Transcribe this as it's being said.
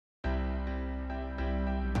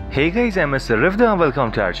Hey guys, I'm Mr. Revdeo and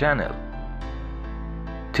welcome to our channel.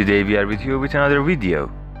 Today we are with you with another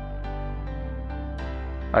video.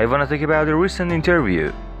 I wanna talk about a recent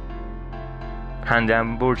interview. Hande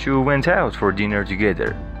and Bursin went out for dinner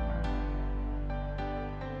together.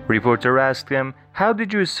 Reporter asked them, "How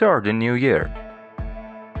did you start the new year?"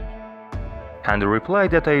 Hande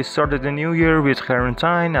replied that I started the new year with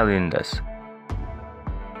quarantine and illness.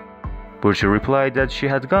 Bursin replied that she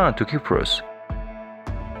had gone to Cyprus.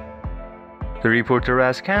 The reporter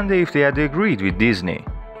asked Hande if they had agreed with Disney.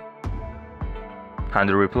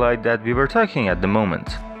 Hande replied that we were talking at the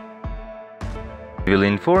moment. We'll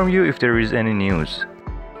inform you if there is any news.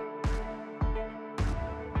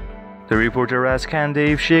 The reporter asked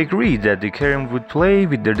Hande if she agreed that the Kerem would play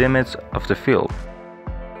with the Demet of the film.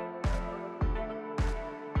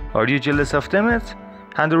 Are you jealous of Demet?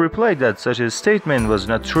 Hande replied that such a statement was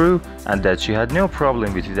not true and that she had no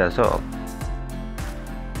problem with it at all.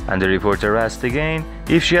 And the reporter asked again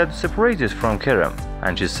if she had separated from Kerem,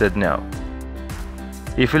 and she said no.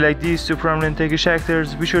 If you like these two prominent Turkish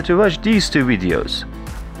actors, be sure to watch these two videos.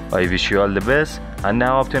 I wish you all the best, and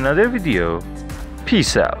now up to another video.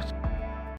 Peace out.